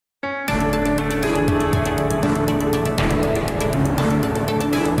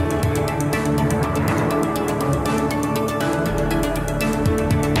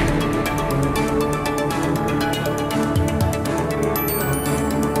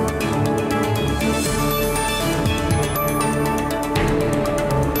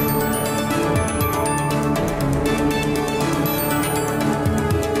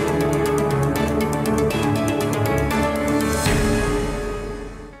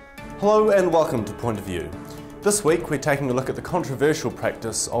Hello and welcome to Point of View. This week we're taking a look at the controversial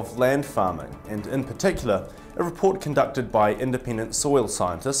practice of land farming, and in particular a report conducted by independent soil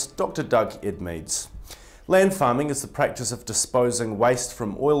scientist Dr Edmeades. Land farming is the practice of disposing waste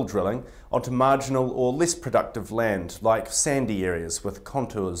from oil drilling onto marginal or less productive land, like sandy areas with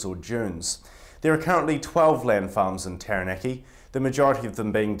contours or dunes. There are currently 12 land farms in Taranaki, the majority of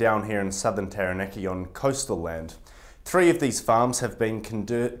them being down here in southern Taranaki on coastal land. 3 of these farms have been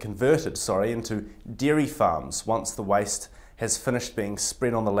converted into dairy farms once the waste has finished being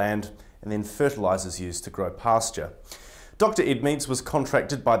spread on the land and then fertilisers used to grow pasture. Dr Edmeades was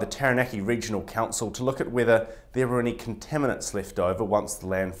contracted by the Taranaki Regional Council to look at whether there were any contaminants left over once the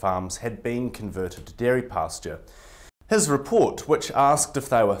land farms had been converted to dairy pasture. His report, which asked if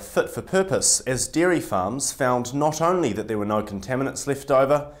they were fit for purpose as dairy farms, found not only that there were no contaminants left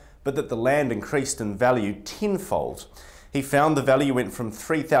over, but that the land increased in value tenfold. He found the value went from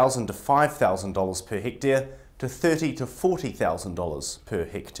 $3,000 to $5,000 per hectare to $30,000 to $40,000 per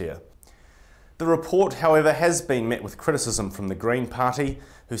hectare. The report, however, has been met with criticism from the Green Party,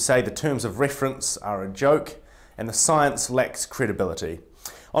 who say the terms of reference are a joke and the science lacks credibility.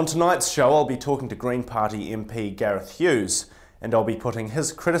 On tonight's show, I'll be talking to Green Party MP Gareth Hughes, and I'll be putting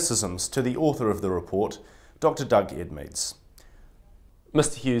his criticisms to the author of the report, Dr Edmeades.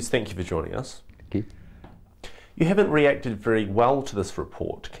 Mr Hughes, thank you for joining us. Thank you. You haven't reacted very well to this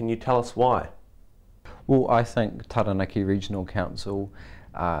report. Can you tell us why? Well, I think Taranaki Regional Council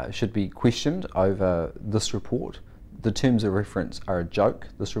should be questioned over this report. The terms of reference are a joke.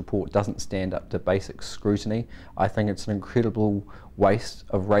 This report doesn't stand up to basic scrutiny. I think it's an incredible waste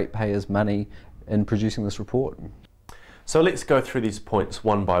of ratepayers' money in producing this report. So let's go through these points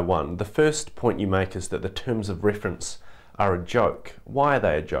one by one. The first point you make is that the terms of reference are a joke. Why are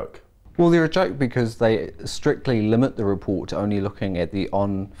they a joke? Well, they're a joke because they strictly limit the report to only looking at the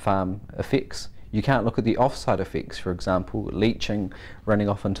on-farm effects. You can't look at the off-site effects, for example, leaching, running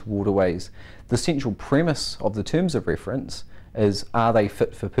off into waterways. The central premise of the terms of reference is, are they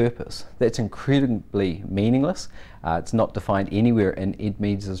fit for purpose? That's incredibly meaningless. It's not defined anywhere in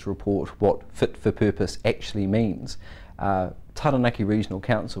Edmeades' report what fit for purpose actually means. Taranaki Regional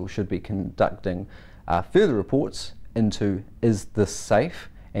Council should be conducting further reports into, is this safe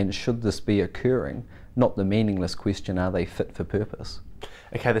and should this be occurring, not the meaningless question, are they fit for purpose?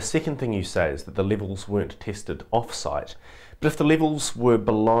 Okay, the second thing you say is that the levels weren't tested off-site. But if the levels were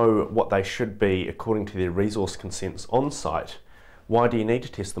below what they should be according to their resource consents on-site, why do you need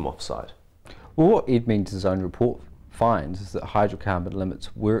to test them off-site? Well, what Edmeades' own report finds is that hydrocarbon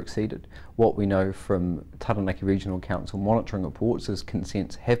limits were exceeded. What we know from Taranaki Regional Council monitoring reports is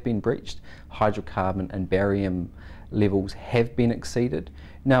consents have been breached, hydrocarbon and barium levels have been exceeded.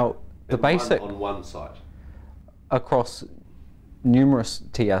 Now, the basic... on one site? Across numerous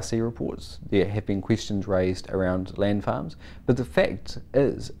TRC reports, there have been questions raised around land farms, but the fact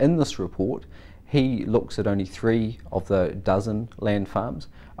is, in this report, he looks at only 3 of the dozen land farms,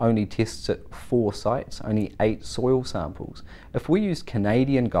 only tests at 4 sites, only 8 soil samples. If we use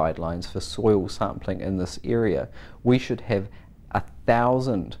Canadian guidelines for soil sampling in this area, we should have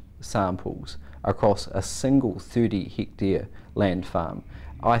 1,000 samples across a single 30-hectare land farm.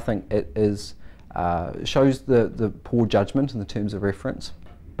 I think it is shows the poor judgment in the terms of reference,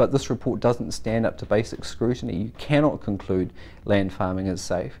 but this report doesn't stand up to basic scrutiny. You cannot conclude land farming is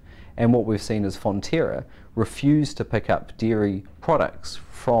safe, and what we've seen is Fonterra refuse to pick up dairy products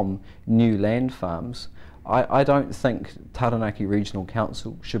from new land farms. I don't think Taranaki Regional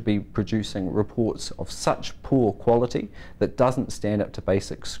Council should be producing reports of such poor quality that doesn't stand up to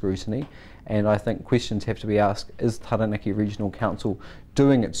basic scrutiny, and I think questions have to be asked, is Taranaki Regional Council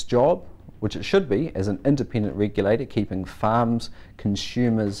doing its job, which it should be, as an independent regulator, keeping farms,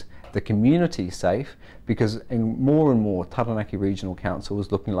 consumers, the community safe, because more and more Taranaki Regional Council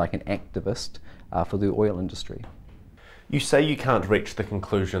is looking like an activist for the oil industry. You say you can't reach the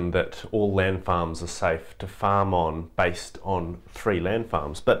conclusion that all land farms are safe to farm on based on 3 land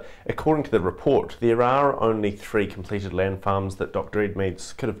farms, but according to the report, there are only 3 completed land farms that Dr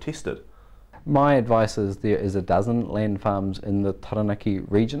Edmeades could have tested. My advice is there is a dozen land farms in the Taranaki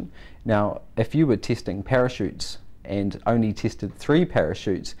region. Now, if you were testing parachutes and only tested 3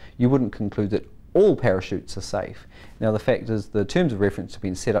 parachutes, you wouldn't conclude that all parachutes are safe. Now, the fact is the terms of reference have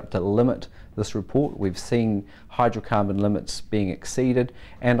been set up to limit this report. We've seen hydrocarbon limits being exceeded,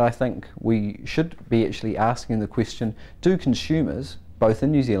 and I think we should be actually asking the question, do consumers, both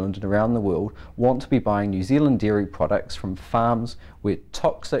in New Zealand and around the world, want to be buying New Zealand dairy products from farms where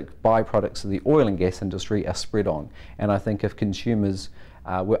toxic byproducts of the oil and gas industry are spread on? And I think if consumers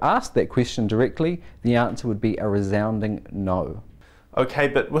were asked that question directly, the answer would be a resounding no. Okay,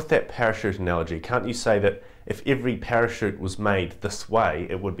 but with that parachute analogy, can't you say that if every parachute was made this way,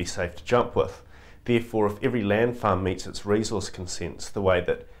 it would be safe to jump with? Therefore, if every land farm meets its resource consents the way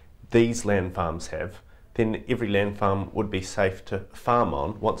that these land farms have, then every land farm would be safe to farm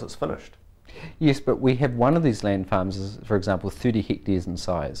on once it's finished. Yes, but we have one of these land farms is, for example, 30 hectares in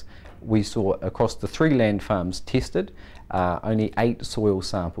size. We saw across the 3 land farms tested, only 8 soil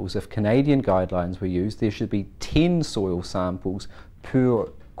samples. If Canadian guidelines were used, there should be 10 soil samples per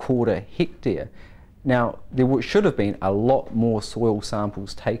quarter hectare. Now, there should have been a lot more soil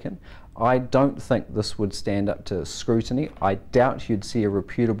samples taken. I don't think this would stand up to scrutiny. I doubt you'd see a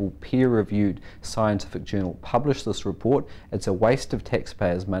reputable peer-reviewed scientific journal publish this report. It's a waste of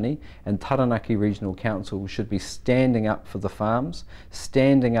taxpayers' money, and Taranaki Regional Council should be standing up for the farms,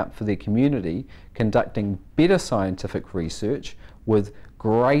 standing up for their community, conducting better scientific research with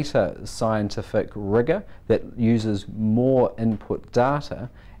greater scientific rigour that uses more input data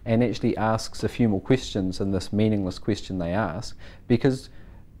and actually asks a few more questions in this meaningless question they ask, because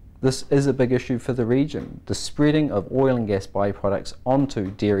this is a big issue for the region. The spreading of oil and gas byproducts onto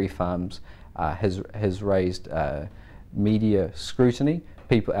dairy farms has raised media scrutiny.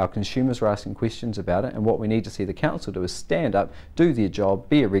 Our consumers are asking questions about it, and what we need to see the council do is stand up, do their job,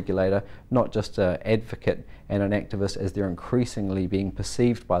 be a regulator, not just an advocate and an activist as they're increasingly being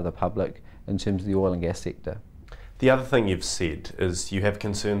perceived by the public in terms of the oil and gas sector. The other thing you've said is you have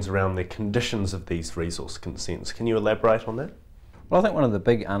concerns around the conditions of these resource consents. Can you elaborate on that? Well, I think one of the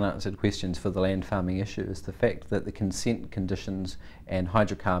big unanswered questions for the land farming issue is the fact that the consent conditions and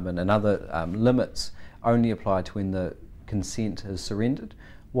hydrocarbon and other limits only apply to when the consent is surrendered.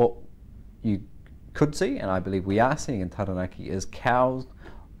 What you could see, and I believe we are seeing in Taranaki, is cows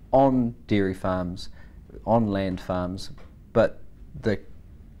on dairy farms, on land farms, but the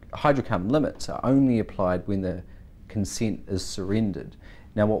hydrocarbon limits are only applied when the consent is surrendered.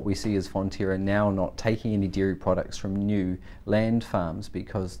 Now what we see is Fonterra now not taking any dairy products from new land farms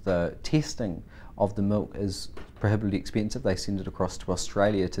because the testing of the milk is prohibitively expensive. They send it across to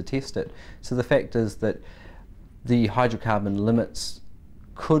Australia to test it. So the fact is that the hydrocarbon limits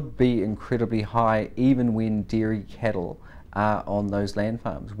could be incredibly high even when dairy cattle are on those land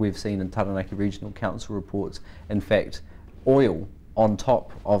farms. We've seen in Taranaki Regional Council reports, in fact, oil on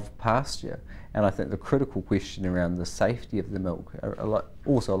top of pasture. And I think the critical question around the safety of the milk,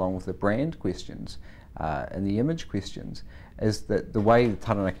 also along with the brand questions and the image questions, is that the way the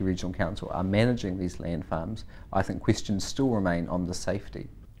Taranaki Regional Council are managing these land farms, I think questions still remain on the safety.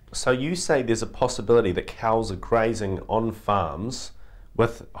 So you say there's a possibility that cows are grazing on farms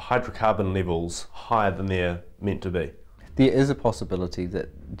with hydrocarbon levels higher than they're meant to be? There is a possibility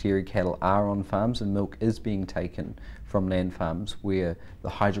that dairy cattle are on farms and milk is being taken from land farms where the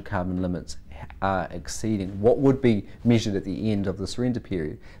hydrocarbon limits are exceeding what would be measured at the end of the surrender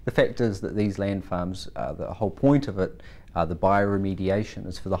period. The fact is that these land farms, the whole point of it, the bioremediation,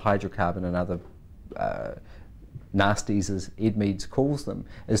 is for the hydrocarbon and other nasties, as Edmeades calls them,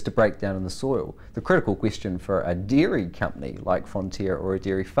 is to break down in the soil. The critical question for a dairy company like Fonterra or a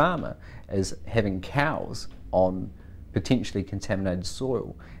dairy farmer is having cows on potentially contaminated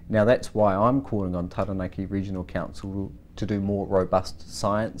soil. Now that's why I'm calling on Taranaki Regional Council to do more robust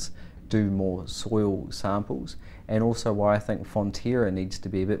science, do more soil samples, and also why I think Fonterra needs to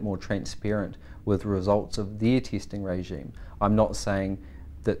be a bit more transparent with the results of their testing regime. I'm not saying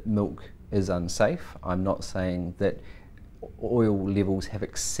that milk is unsafe. I'm not saying that oil levels have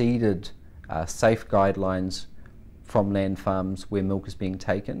exceeded safe guidelines from land farms where milk is being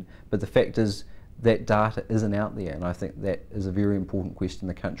taken, but the fact is that data isn't out there, and I think that is a very important question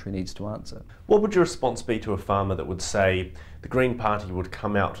the country needs to answer. What would your response be to a farmer that would say the Green Party would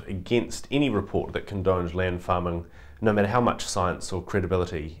come out against any report that condoned land farming, no matter how much science or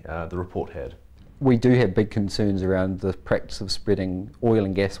credibility the report had? We do have big concerns around the practice of spreading oil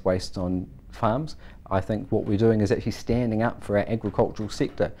and gas waste on farms. I think what we're doing is actually standing up for our agricultural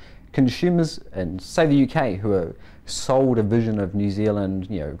sector. Consumers in, say, the UK, who are sold a vision of New Zealand,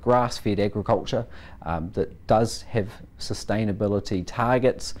 grass-fed agriculture that does have sustainability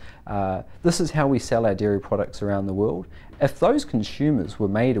targets. This is how we sell our dairy products around the world. If those consumers were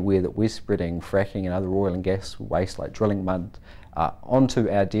made aware that we're spreading fracking and other oil and gas waste like drilling mud onto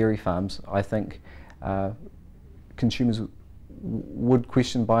our dairy farms, I think consumers would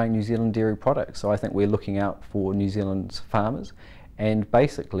question buying New Zealand dairy products. So I think we're looking out for New Zealand's farmers. And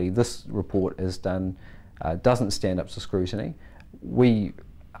basically, this report doesn't stand up to scrutiny. We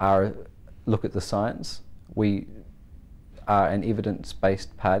look at the science. We are an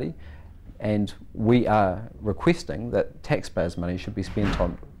evidence-based party, and we are requesting that taxpayers' money should be spent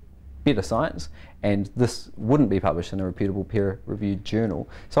on better science, and this wouldn't be published in a reputable peer-reviewed journal.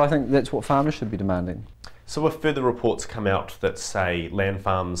 So I think that's what farmers should be demanding. So if further reports come out that say land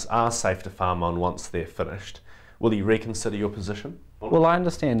farms are safe to farm on once they're finished, will you reconsider your position? Well, I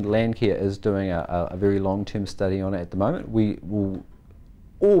understand Landcare is doing a very long-term study on it at the moment. We will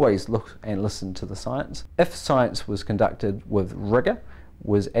always look and listen to the science. If science was conducted with rigour,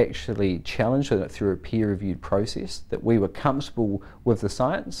 was actually challenged through a peer-reviewed process, that we were comfortable with the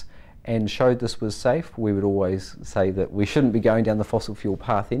science and showed this was safe, we would always say that we shouldn't be going down the fossil fuel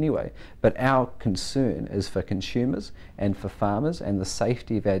path anyway. But our concern is for consumers and for farmers and the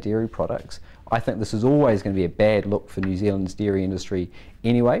safety of our dairy products. I think this is always going to be a bad look for New Zealand's dairy industry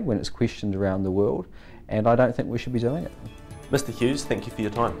anyway when it's questioned around the world, and I don't think we should be doing it. Mr. Hughes, thank you for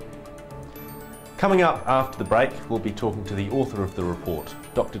your time. Coming up after the break, we'll be talking to the author of the report,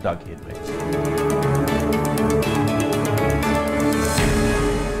 Dr Doug Edmeades.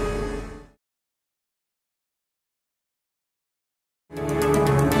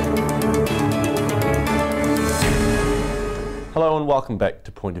 Hello and welcome back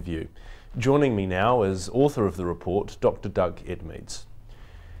to Point of View. Joining me now is author of the report, Dr Doug Edmeades.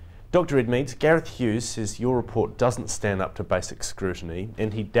 Dr Edmeades, Gareth Hughes says your report doesn't stand up to basic scrutiny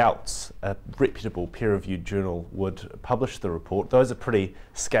and he doubts a reputable peer-reviewed journal would publish the report. Those are pretty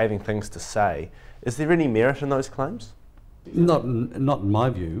scathing things to say. Is there any merit in those claims? Not in my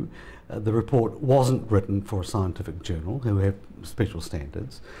view. The report wasn't written for a scientific journal who have special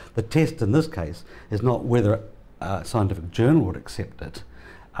standards. The test in this case is not whether a scientific journal would accept it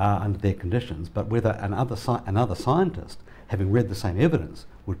under their conditions, but whether another scientist, having read the same evidence,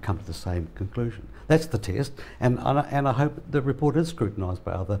 would come to the same conclusion. That's the test, and I hope the report is scrutinised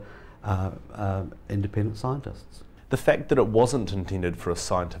by other independent scientists. The fact that it wasn't intended for a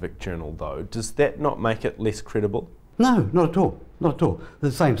scientific journal, though, does that not make it less credible? No, not at all. Not at all.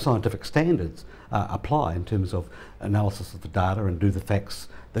 The same scientific standards apply in terms of analysis of the data and do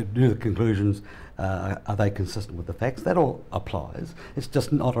the conclusions, are they consistent with the facts? That all applies. It's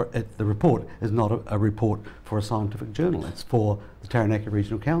just not, the report is not a report for a scientific journal. It's for the Taranaki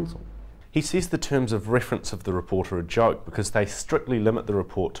Regional Council. He says the terms of reference of the report are a joke because they strictly limit the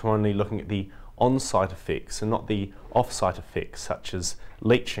report to only looking at the on-site effects and not the off-site effects, such as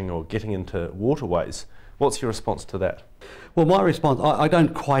leaching or getting into waterways. What's your response to that? Well, my response, I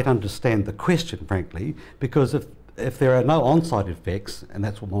don't quite understand the question, frankly, because if there are no on-site effects, and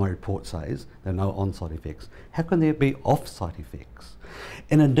that's what my report says, there are no on-site effects, how can there be off-site effects?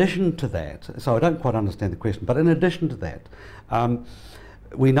 In addition to that, so I don't quite understand the question, but in addition to that,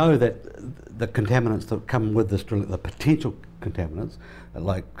 we know that the contaminants that come with this drilling, the potential contaminants,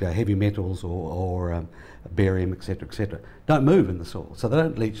 like heavy metals or barium, etc., don't move in the soil, so they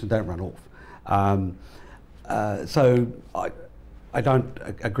don't leach and don't run off. So I don't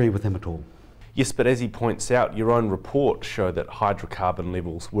agree with him at all. Yes, but as he points out, your own report showed that hydrocarbon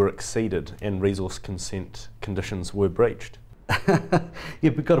levels were exceeded and resource consent conditions were breached. Yeah,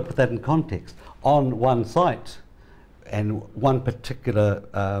 we've got to put that in context. On one site and one particular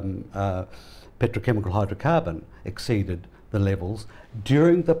petrochemical hydrocarbon exceeded the levels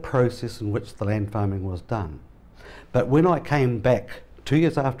during the process in which the land farming was done. But when I came back 2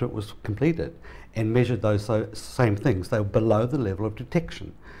 years after it was completed and measured those same things, they were below the level of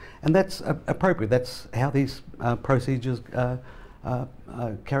detection. And that's appropriate. That's how these procedures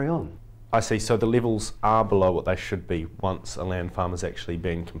carry on. I see. So the levels are below what they should be once a land farm has actually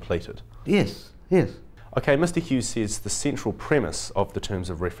been completed? Yes, yes. Okay, Mr Hughes says the central premise of the terms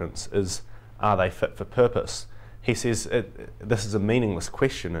of reference is, are they fit for purpose? He says this is a meaningless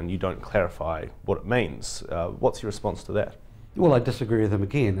question and you don't clarify what it means. What's your response to that? Well, I disagree with him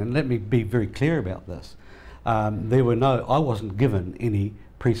again, and let me be very clear about this. I wasn't given any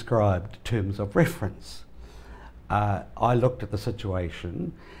prescribed terms of reference. I looked at the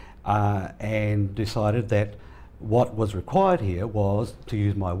situation and decided that what was required here was, to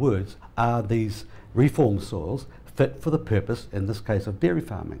use my words, are these reformed soils fit for the purpose, in this case, of dairy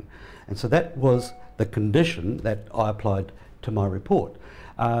farming? And so that was the condition that I applied to my report.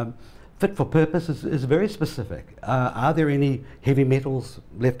 Fit for purpose is very specific. Are there any heavy metals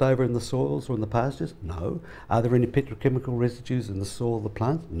left over in the soils or in the pastures? No. Are there any petrochemical residues in the soil of the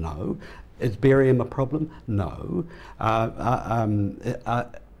plants? No. Is barium a problem? No. Have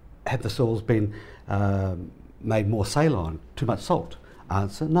the soils been made more saline? Too much salt?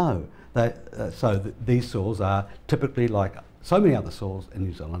 Answer, no. These soils are typically like so many other soils in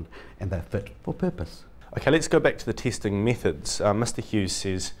New Zealand, and they're fit for purpose. Okay, let's go back to the testing methods. Mr Hughes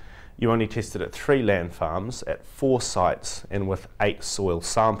says you only tested at 3 land farms at 4 sites and with 8 soil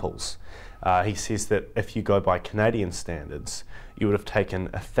samples. He says that if you go by Canadian standards, you would have taken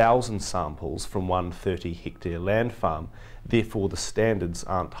 1,000 samples from one 30-hectare land farm, therefore the standards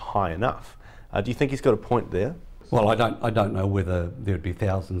aren't high enough. Do you think he's got a point there? Well, I don't know whether there would be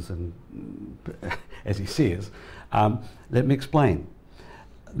thousands, and as he says. Let me explain.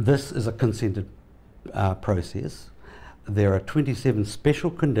 This is a consented process. There are 27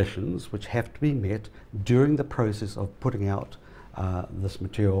 special conditions which have to be met during the process of putting out this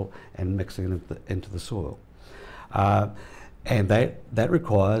material and mixing it into the soil. And that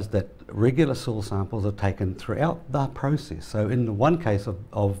requires that regular soil samples are taken throughout the process. So in the one case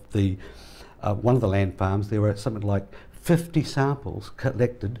of the one of the land farms, there were something like 50 samples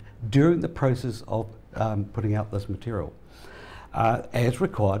collected during the process of putting out this material, as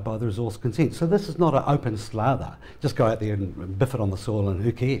required by the resource consent. So this is not an open slather, just go out there and biff it on the soil and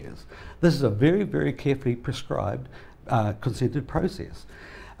who cares. This is a very, very carefully prescribed consented process.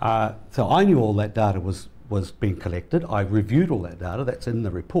 So I knew all that data was being collected. I reviewed all that data, that's in the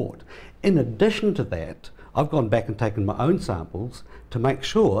report. In addition to that, I've gone back and taken my own samples to make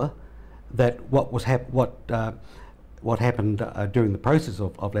sure that what happened during the process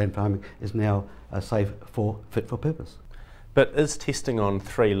of land farming is now safe for fit for purpose. But is testing on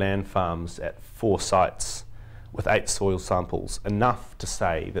 3 land farms at 4 sites with 8 soil samples enough to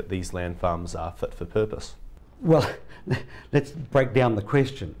say that these land farms are fit for purpose? Well, let's break down the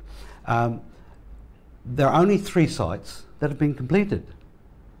question. There are only 3 sites that have been completed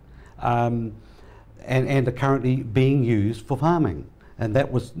and are currently being used for farming. And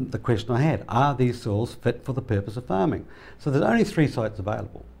that was the question I had. Are these soils fit for the purpose of farming? So there's only 3 sites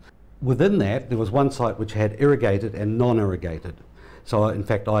available. Within that, there was one site which had irrigated and non-irrigated. So in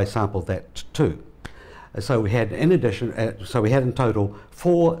fact, I sampled that too. So we had, in addition, we had in total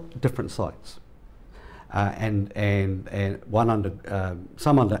 4 different sites, and one under,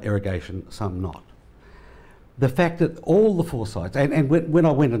 some under irrigation, some not. The fact that all the 4 sites, and when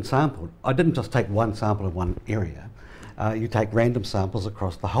I went and sampled, I didn't just take one sample in one area. You take random samples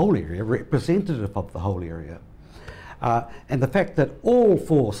across the whole area, representative of the whole area. And the fact that all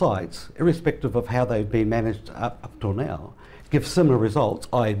 4 sites, irrespective of how they've been managed up till now, give similar results,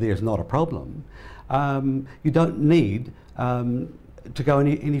 i.e. there's not a problem, you don't need to go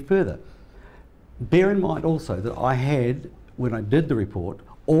any further. Bear in mind also that I had, when I did the report,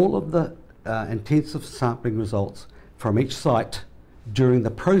 all of the intensive sampling results from each site during the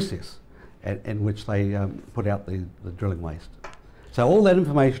process in which they put out the drilling waste. So all that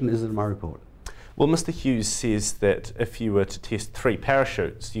information is in my report. Well, Mr. Hughes says that if you were to test 3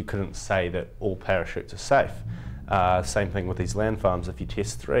 parachutes, you couldn't say that all parachutes are safe. Same thing with these land farms. If you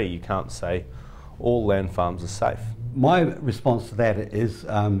test 3, you can't say all land farms are safe. My response to that is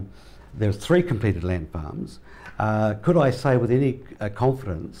there's 3 completed land farms. Could I say with any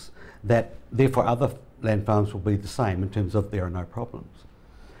confidence that therefore other land farms will be the same in terms of there are no problems?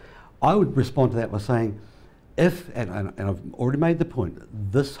 I would respond to that by saying, if, and I've already made the point,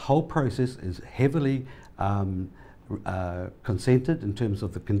 this whole process is heavily consented in terms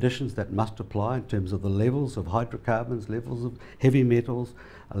of the conditions that must apply, in terms of the levels of hydrocarbons, levels of heavy metals,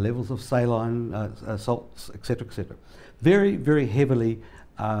 levels of saline salts, etc., etc. Very, very heavily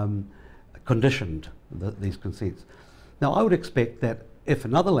conditioned, these consents. Now, I would expect that if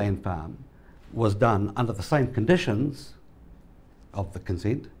another land farm was done under the same conditions of the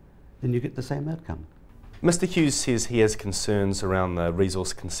consent, then you get the same outcome. Mr. Hughes says he has concerns around the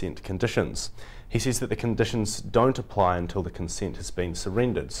resource consent conditions. He says that the conditions don't apply until the consent has been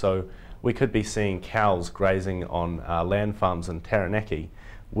surrendered, so we could be seeing cows grazing on land farms in Taranaki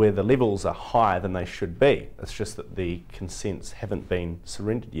where the levels are higher than they should be. It's just that the consents haven't been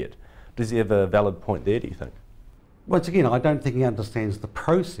surrendered yet. Does he have a valid point there, do you think? Once again, I don't think he understands the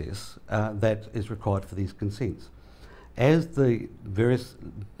process that is required for these consents. As the various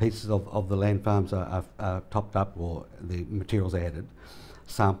pieces of the land farms are topped up or the materials added,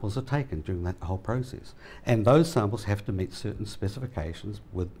 samples are taken during that whole process. And those samples have to meet certain specifications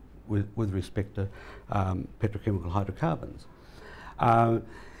with respect to petrochemical hydrocarbons. And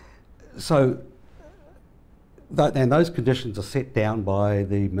those conditions are set down by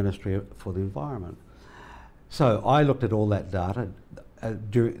the Ministry for the Environment. So I looked at all that data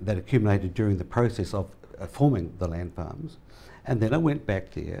that accumulated during the process of forming the land farms, and then I went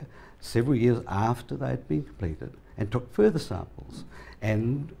back there several years after they had been completed and took further samples,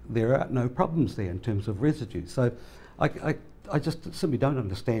 and there are no problems there in terms of residue. So I just simply don't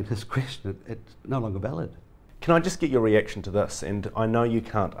understand his question. It's no longer valid. Can I just get your reaction to this? And I know you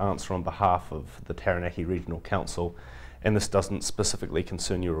can't answer on behalf of the Taranaki Regional Council, and this doesn't specifically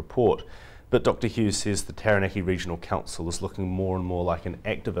concern your report, But Dr Hughes says the Taranaki Regional Council is looking more and more like an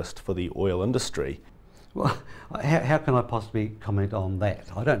activist for the oil industry. Well, how can I possibly comment on that?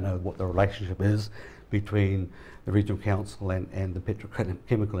 I don't know what the relationship is between the Regional Council and the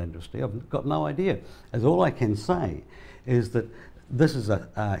petrochemical industry. I've got no idea. As all I can say is that this is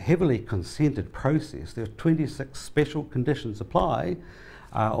a heavily consented process. There are 26 special conditions apply,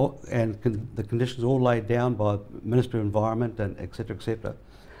 and the conditions are all laid down by Ministry of Environment and et cetera,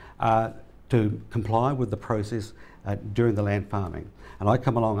 to comply with the process during the land farming. And I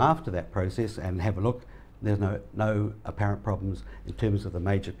come along after that process and have a look. There's no apparent problems in terms of the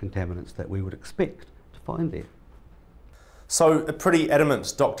major contaminants that we would expect to find there. So a pretty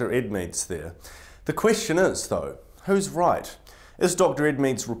adamant Dr Edmeades there. The question is, though, who's right? Is Dr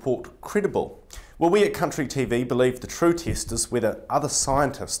Edmeades' report credible? Well, we at Country TV believe the true test is whether other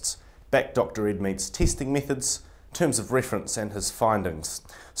scientists back Dr Edmeades' testing methods, terms of reference and his findings.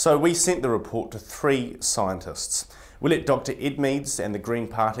 So we sent the report to 3 scientists. We let Dr Edmeades and the Green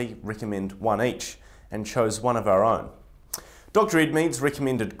Party recommend one each, and chose one of our own. Dr Edmeades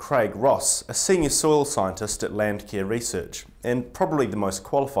recommended Craig Ross, a senior soil scientist at Landcare Research, and probably the most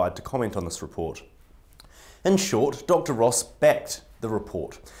qualified to comment on this report. In short, Dr Ross backed the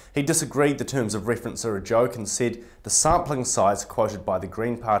report. He disagreed the terms of reference are a joke and said the sampling size quoted by the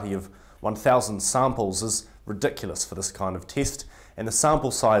Green Party of 1,000 samples is ridiculous for this kind of test, and the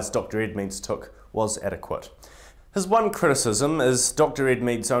sample size Dr Edmeades took was adequate. His one criticism is Dr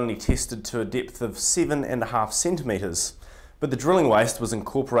Edmeades only tested to a depth of 7.5 centimetres, but the drilling waste was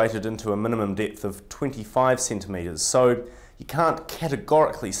incorporated into a minimum depth of 25 centimetres, so you can't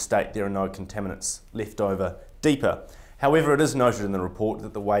categorically state there are no contaminants left over deeper. However, it is noted in the report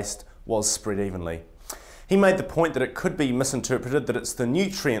that the waste was spread evenly. He made the point that it could be misinterpreted that it's the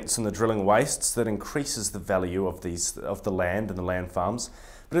nutrients in the drilling wastes that increases the value of the land and the land farms,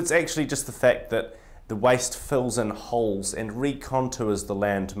 but it's actually just the fact that the waste fills in holes and recontours the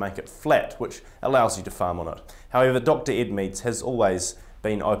land to make it flat, which allows you to farm on it. However, Dr Edmeades has always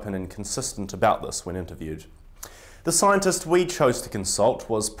been open and consistent about this when interviewed. The scientist we chose to consult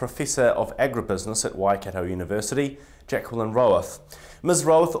was Professor of Agribusiness at Waikato University, Jacqueline Rowath. Ms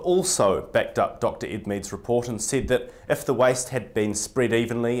Rowath also backed up Dr Edmeades' report and said that if the waste had been spread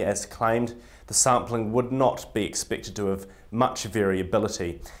evenly as claimed, the sampling would not be expected to have much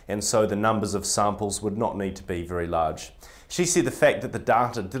variability, and so the numbers of samples would not need to be very large. She said the fact that the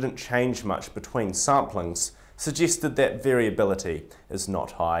data didn't change much between samplings suggested that variability is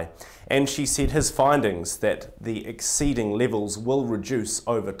not high, and she said his findings that the exceeding levels will reduce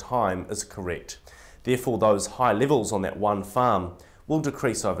over time is correct. Therefore, those high levels on that one farm will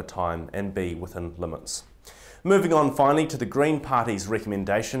decrease over time and be within limits. Moving on finally to the Green Party's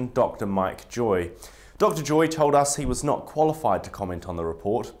recommendation, Dr Mike Joy. Dr Joy told us he was not qualified to comment on the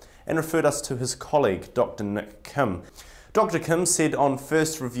report and referred us to his colleague, Dr Nick Kim. Dr Kim said on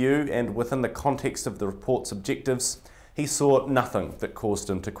first review and within the context of the report's objectives, he saw nothing that caused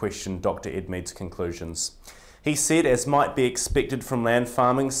him to question Dr Edmeades' conclusions. He said, as might be expected from land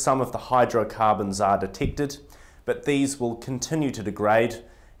farming, some of the hydrocarbons are detected, but these will continue to degrade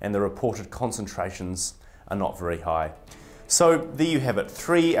and the reported concentrations are not very high. So there you have it,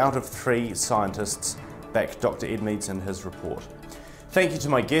 3 out of 3 scientists back Dr Edmeades in his report. Thank you to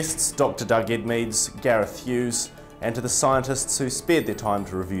my guests, Dr Doug Edmeades, Gareth Hughes, and to the scientists who spared their time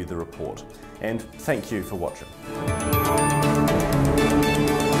to review the report. And thank you for watching.